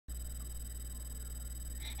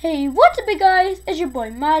Hey, what's up, guys? It's your boy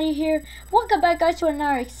Maddie here. Welcome back, guys, to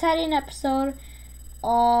another exciting episode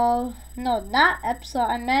of not episode.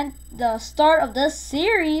 I meant the start of this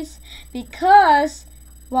series because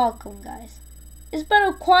welcome, guys. It's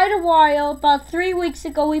been quite a while. About 3 weeks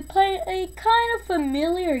ago, we played a kind of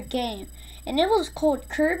familiar game, and it was called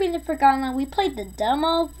Kirby and the Forgotten Land. We played the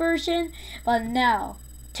demo version, but now.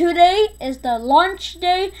 Today is the launch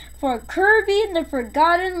day for Kirby and the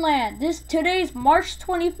Forgotten Land. Today is March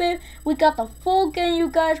 25th. We got the full game, you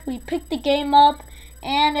guys. We picked the game up,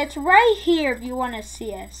 and it's right here if you want to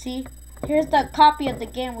see it. See? Here's the copy of the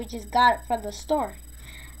game. We just got it from the store.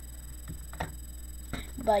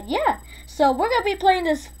 But yeah, so we're going to be playing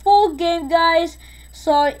this full game, guys.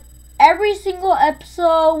 So every single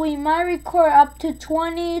episode, we might record up to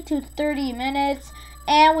 20 to 30 minutes.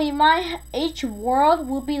 And each world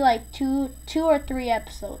will be like two or three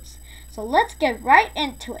episodes. So let's get right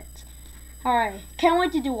into it. Alright, can't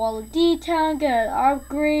wait to do all the detail, get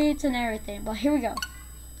upgrades and everything. But here we go.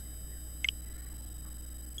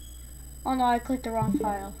 Oh no, I clicked the wrong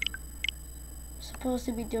file. I'm supposed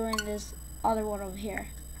to be doing this other one over here.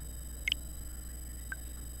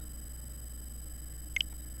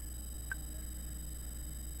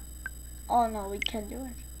 Oh no, we can't do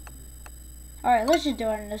it. Alright, let's just do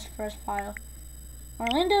it in this first file.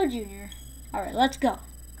 Orlando Jr. Alright, let's go.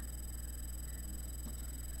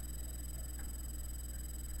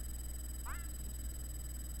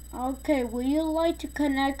 Okay, will you like to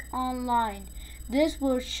connect online? This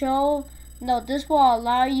will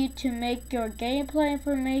allow you to make your gameplay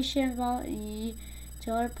information available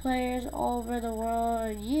to other players all over the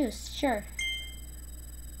world use. Sure.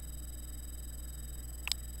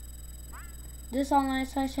 This online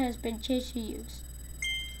site has been changed to use.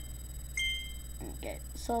 Okay,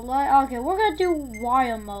 so we're gonna do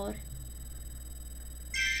wild mode.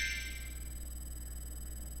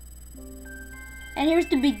 And here's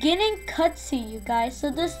the beginning cutscene, you guys. So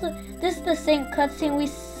this is the same cutscene we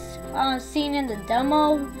seen in the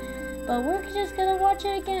demo, but we're just gonna watch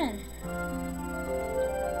it again.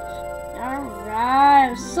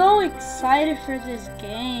 Alright, I'm so excited for this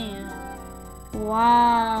game.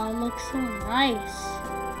 Wow, it looks so nice.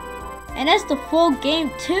 And that's the full game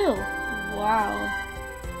too. Wow.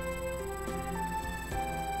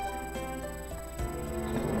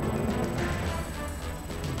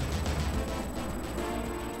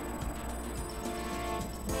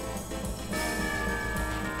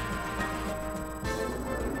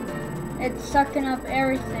 It's sucking up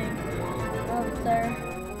everything up there.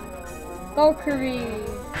 Go Kirby!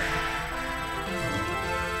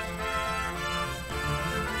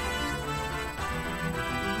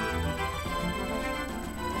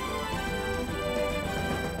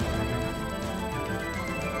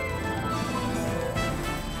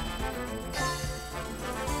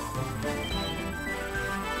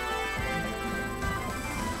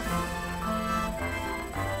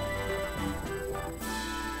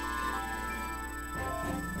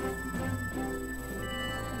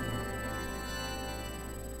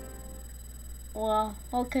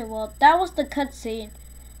 Well, that was the cutscene.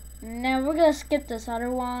 Now we're gonna skip this other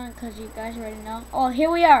one because you guys already know. Oh, here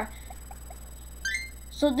we are.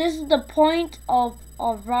 So this is the point of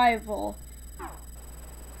arrival.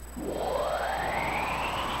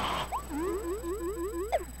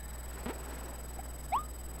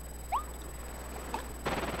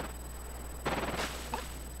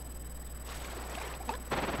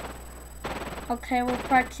 Okay, we're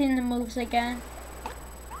practicing the moves again.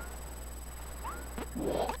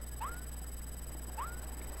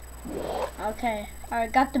 Okay,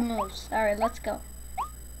 alright, got the moves. Alright, let's go.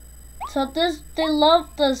 So they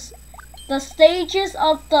love the stages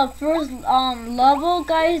of the first level,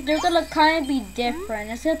 guys. They're gonna kind of be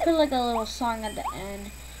different. It's gonna put like a little song at the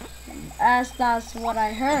end, as that's what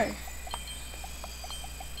I heard.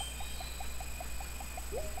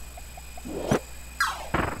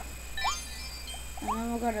 And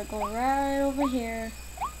then we're gonna go right over here.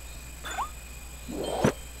 And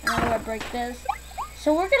then we're gonna break this.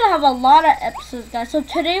 So we're gonna have a lot of episodes, guys. So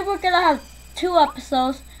today we're gonna have 2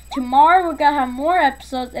 episodes. Tomorrow we're gonna have more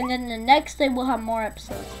episodes, and then the next day we'll have more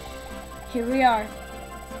episodes. Here we are.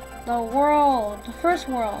 The first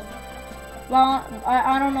world. Well,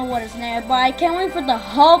 I don't know what it's named, but I can't wait for the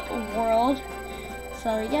hub world.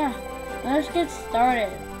 So yeah, let's get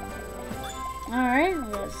started. Alright,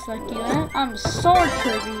 let's suck you in. I'm Sword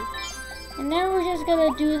Kirby. And now we're just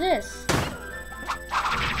gonna do this.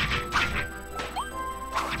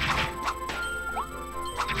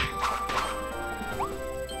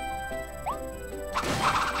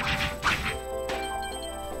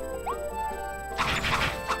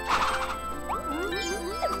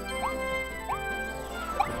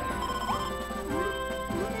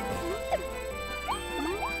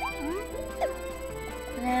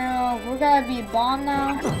 gotta be bomb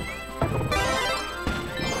now.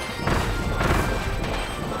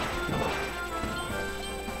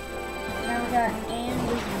 Now we gotta aim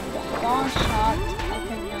this bomb shot.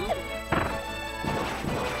 Okay, now.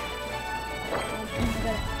 Okay, we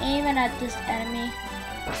gotta aim it at this enemy.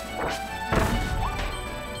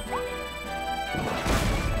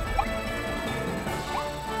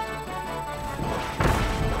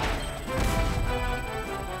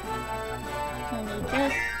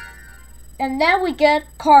 This. And then we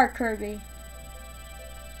get car Kirby.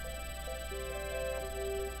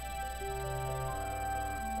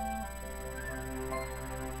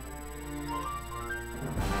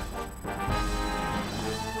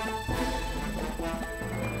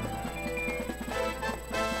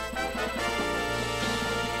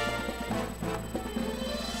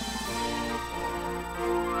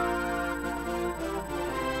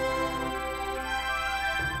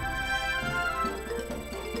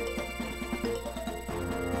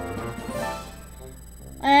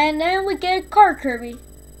 And then we get car Kirby,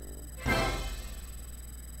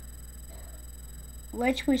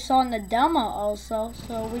 which we saw in the demo also.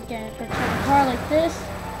 So we can control the car like this.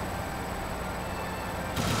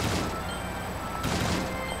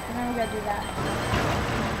 And then we're gonna do that.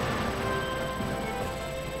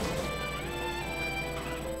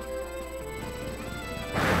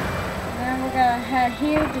 And then we're gonna head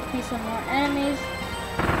here to defeat some more enemies.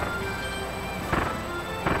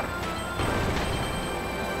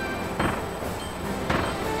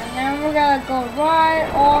 We're gonna go right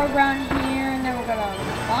all around here, and then we're gonna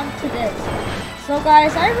on to this. So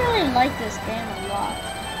guys, I really like this game a lot.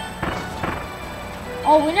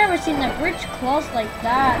 Oh, we never seen the bridge close like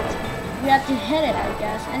that. We have to hit it, I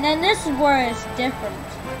guess. And then this is where it's different.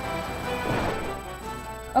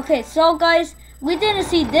 Okay, so guys, we didn't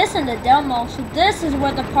see this in the demo, so this is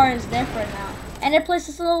where the part is different now. And it plays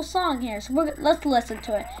this little song here, so let's listen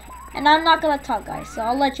to it. And I'm not gonna talk, guys, so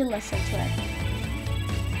I'll let you listen to it.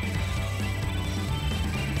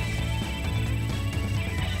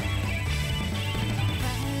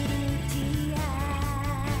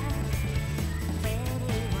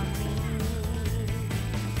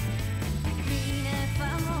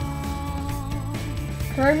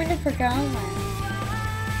 Kirby the Forgotten Land.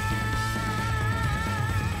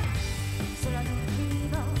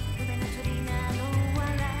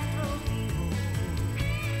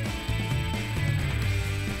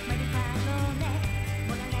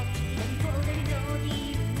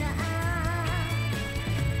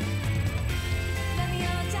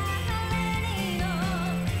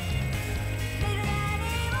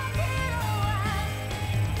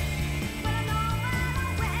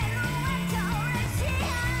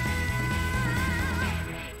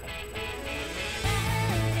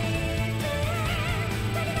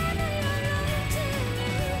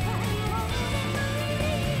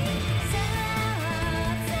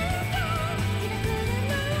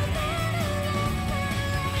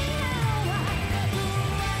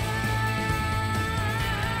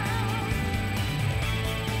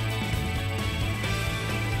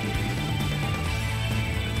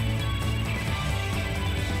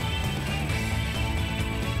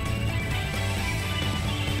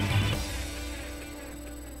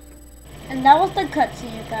 And that was the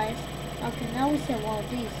cutscene, you guys. Okay, now we see all of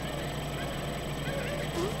these.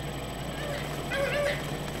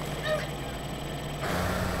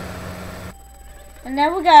 And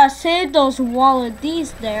then we gotta save those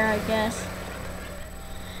wallabies there, I guess.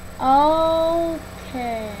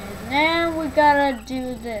 Okay, then we gotta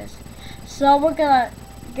do this. So we're gonna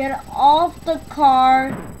get off the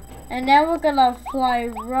car, and then we're gonna fly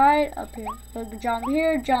right up here. So jump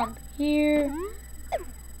here,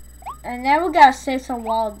 and then we gotta save some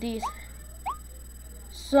wallabies.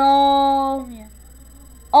 So yeah.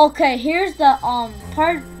 Okay, here's the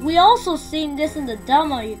part. We also seen this in the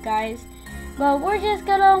demo, you guys, but we're just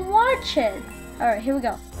gonna watch it. All right, here we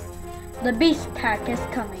go. The Beast Pack is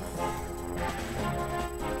coming.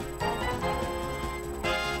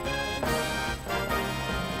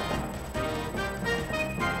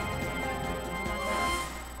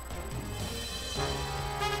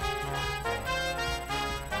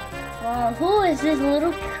 Wow, who is this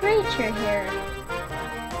little creature here?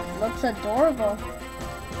 Looks adorable.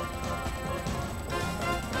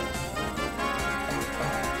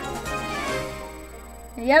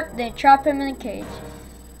 Yep, they trap him in a cage.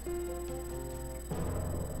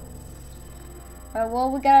 Alright,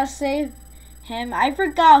 well, we gotta save him. I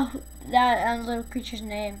forgot that little creature's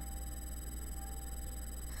name.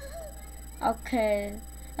 Okay.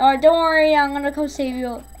 Alright, don't worry, I'm gonna come save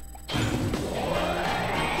you.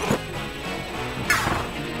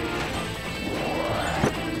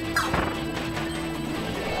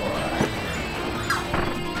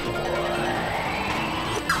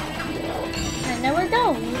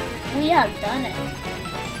 have done it.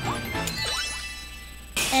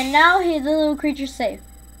 And now the little creature's safe.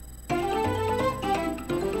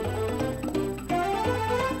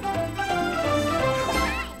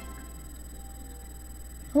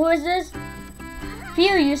 Who is this?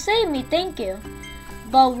 Phew, you saved me, thank you.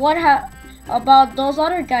 But what about those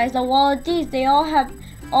other guys, the Walladees? They have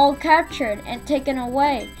all captured and taken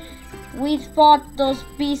away. We fought those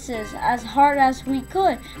beasts as hard as we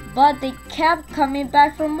could, but they kept coming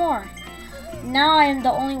back for more. Now I am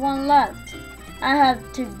the only one left. I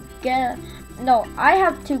have to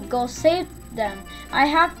go save them. I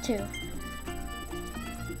have to.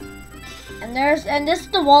 And this is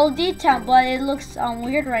the Wallaby town, but it looks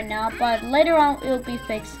weird right now, but later on it will be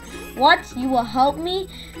fixed. What? You will help me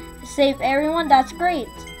save everyone? That's great.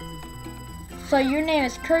 So your name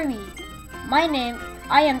is Kirby.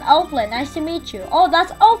 I am Elflin. Nice to meet you. Oh,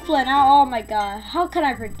 that's Elflin. Oh my god. How can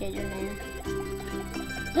I forget your name?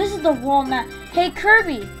 This is the world map. Hey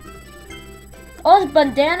Kirby. Oh, it's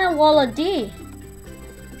Bandana Wallaby.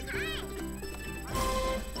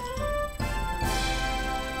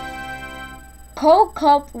 Code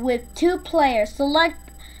Cup with 2 players. Select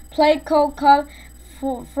Play Code Cup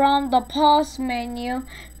from the pause menu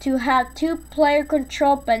to have 2-player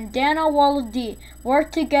control Bandana Wallaby.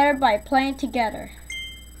 Work together by playing together.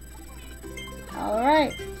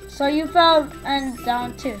 Alright, so you fell and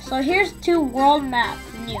down too. So here's 2 world map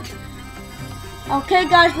new. Okay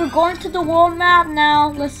guys, we're going to the world map now.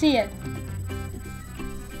 Let's see it.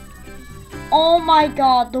 Oh my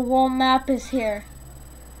god, the world map is here.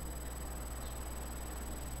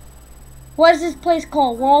 What is this place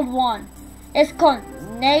called? World 1. It's called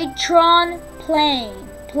Natron Plains.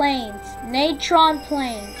 Natron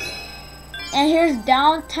Plains. And here's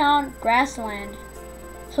downtown Grassland.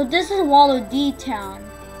 So this is Wallaby Town.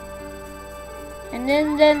 And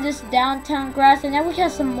then this downtown Grassland. Then we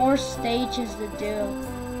have some more stages to do.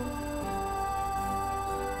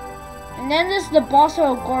 And then this is the boss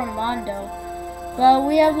of Gormando. But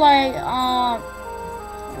we have like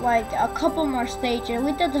a couple more stages.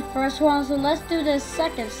 We did the first one, so let's do the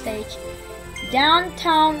second stage.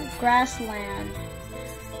 Downtown Grassland.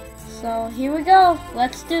 So here we go.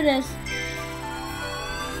 Let's do this.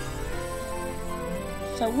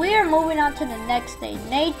 So we are moving on to the next stage.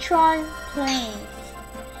 Natron Plains.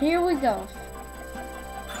 Here we go.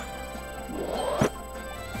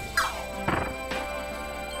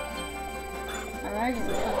 Alright, we're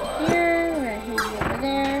gonna come here. We're gonna hit you over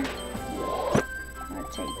there.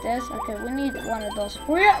 Take this. Okay, we need one of those.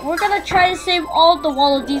 We're gonna try to save all the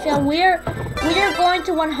Wallabies, and we are going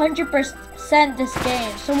to 100% this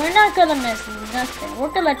game, so we're not gonna miss nothing.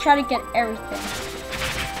 We're gonna try to get everything,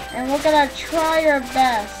 and we're gonna try our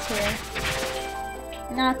best here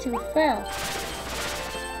not to fail.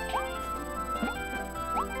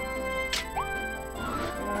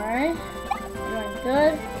 All right, doing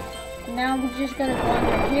good. Now we just gotta go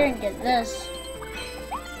under here and get this.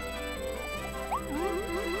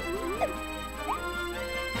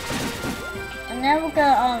 And then we're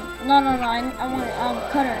gonna, no, I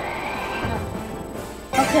want cutter. No.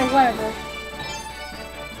 Okay, whatever.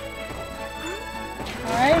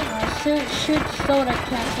 Alright, I'll shoot soda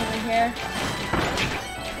cans over here.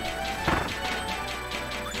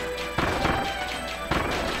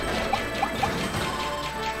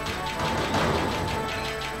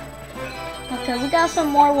 Okay, we got some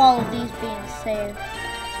more wallabies being saved.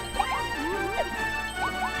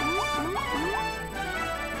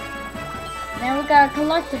 Now we got a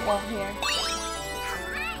collectible here.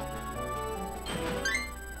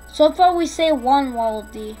 So far we saved 1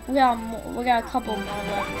 wallaby. We got a couple more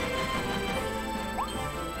left.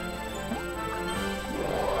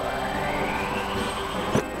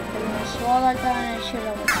 We're gonna swallow that down and shoot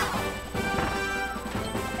over there.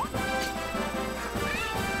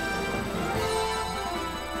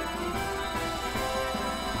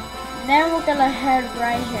 Then we're gonna head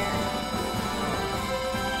right here.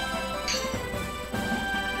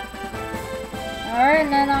 Alright,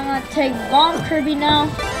 and then I'm gonna take Bomb Kirby now.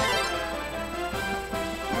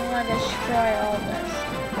 I'm gonna destroy all this.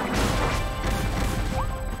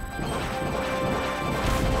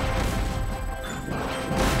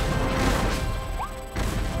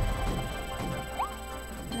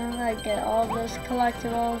 And I'm gonna get all this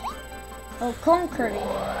collectibles. Oh, Cone Kirby.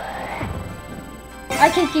 I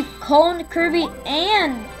can keep Cone Kirby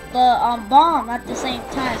and the bomb at the same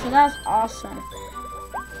time, so that's awesome.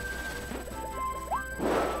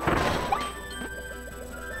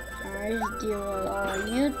 Let's deal with all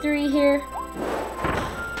you 3 here.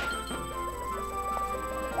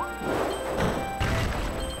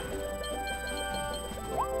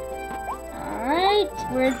 Alright,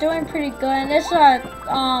 we're doing pretty good. And this is our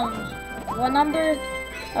what number?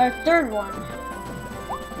 Our third one.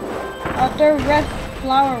 Our third red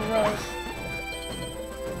flower rose.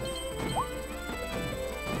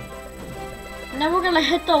 And then we're gonna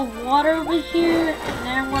hit the water over here, and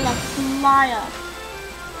then we're gonna fly up.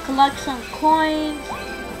 Collect some coins.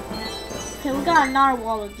 Okay, we got another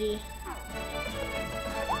Waddle Dee.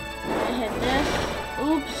 I hit this.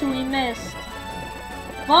 Oops, we missed.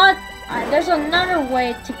 But there's another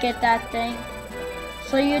way to get that thing.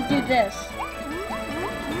 So you do this.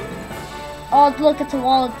 Oh, look, it's a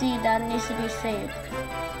Waddle Dee that needs to be saved.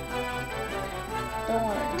 Don't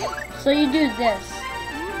worry. So you do this.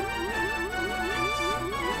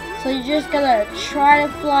 So you just gotta try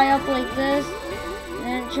to fly up like this, and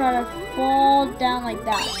then try to fall down like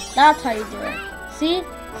that. That's how you do it. See?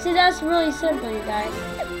 See, that's really simple, you guys.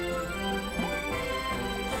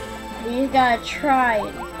 You gotta try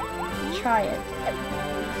it. Try it.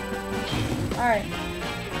 Alright.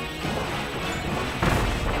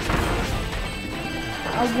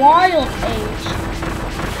 A wild age.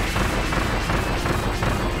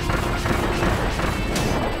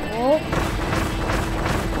 Oh.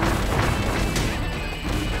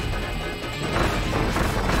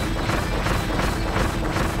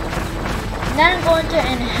 Then I'm going to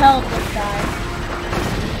inhale this guy.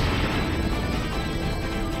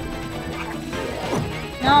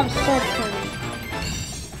 Now I'm so pretty.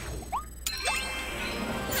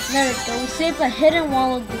 There we go. We save a hidden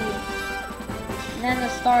Waddle Dee. And then the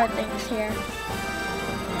star thing's here.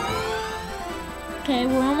 Okay,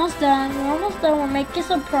 we're almost done. We're almost done. We're making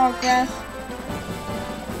some progress.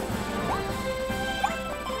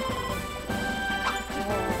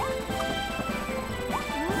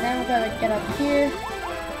 Then we're gonna get up here.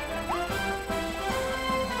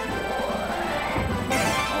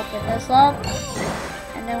 Open this up.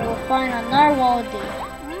 And then we'll find another Waddle Dee.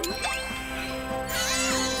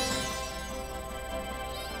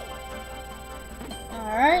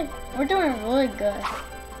 Alright, we're doing really good.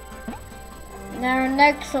 Now our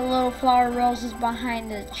next little flower rose is behind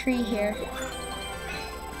the tree here.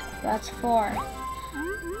 That's 4.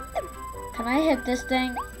 Can I hit this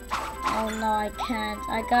thing? Oh no, I can't.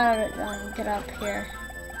 I gotta get up here.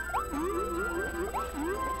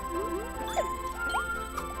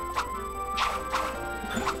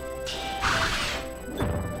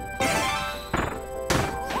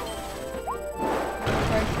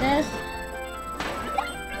 Like this.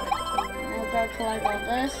 And we're gonna collect all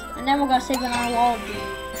this. And then we're gonna save another Waddle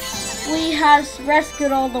Dee. We have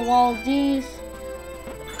rescued all the Waddle Dees.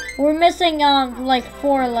 We're missing like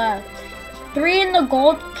 4 left. 3 in the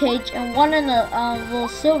gold cage and 1 in the little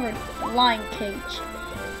silver lion cage.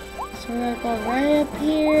 So we're gonna go right up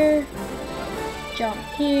here, jump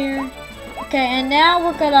here. Okay, and now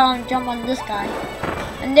we're gonna jump on this guy.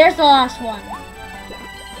 And there's the last one.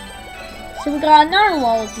 So we got another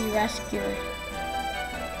Waddle Dee rescuer.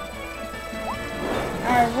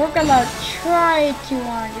 Alright, we're gonna try to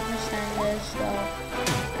 100% this, so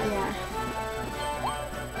yeah.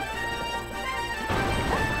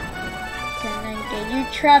 Get you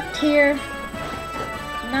trapped here.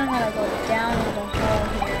 Now I'm gonna go down in the hole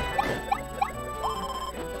here.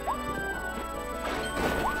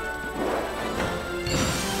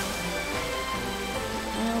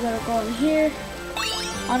 And we're gonna go over here.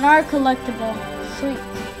 On our collectible. Sweet.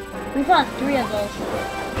 We found 3 of those.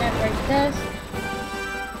 Then break this.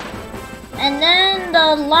 And then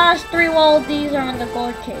the last 3 Waddle Dees are in the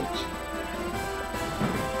gold cage.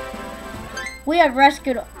 We have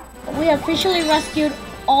officially rescued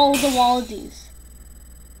all the Waddle Dees.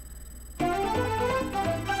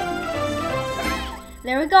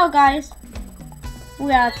 There we go, guys.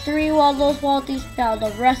 We got 3 of those Waddle Dees. Got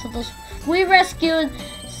the rest of those. We rescued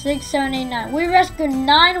 6, 7, 8, 9. We rescued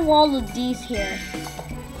 9 Waddle Dees here.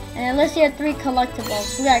 And let's see our 3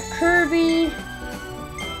 collectibles. We got Kirby.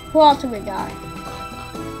 Who else do we got?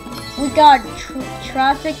 We got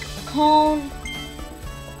Traffic Cone.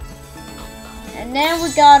 And then we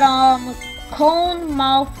got Cone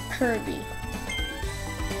Mouth Kirby.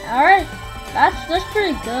 Alright, that's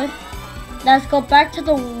pretty good. Let's go back to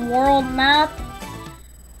the world map.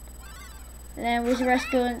 And then we're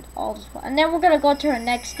rescuing all this one. And then we're gonna go to our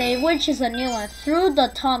next stage, which is a new one, through the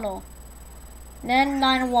tunnel. And then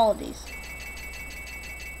 9 Waddle Dees.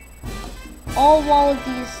 All Waddle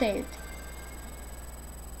Dees saved.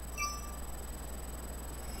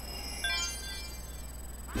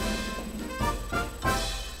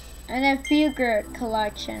 And then figure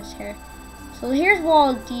collections here. So here's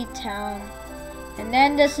Waddle Dee Town. And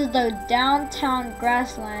then this is the downtown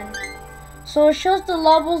grassland. So it shows the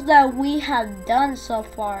levels that we have done so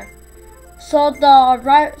far. So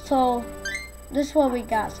this is what we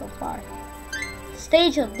got so far.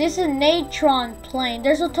 Stage Hill. This is Natron Plain.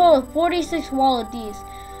 There's a total of 46 wall of these.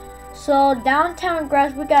 So downtown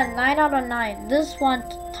grass, we got 9 out of 9. This one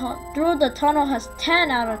through the tunnel has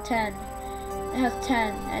 10 out of 10. It has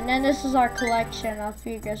 10. And then this is our collection of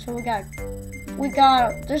figures. So we got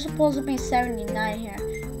there's supposed to be 79 here.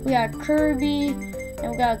 We got Kirby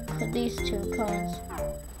and we got these two cones.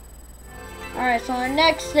 Alright, so our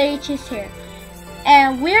next stage is here.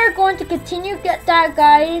 And we're going to continue get that,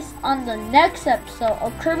 guys, on the next episode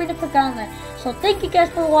of Kirby the Forgotten Land. So thank you guys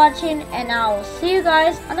for watching, and I will see you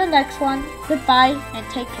guys on the next one. Goodbye and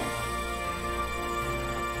take care.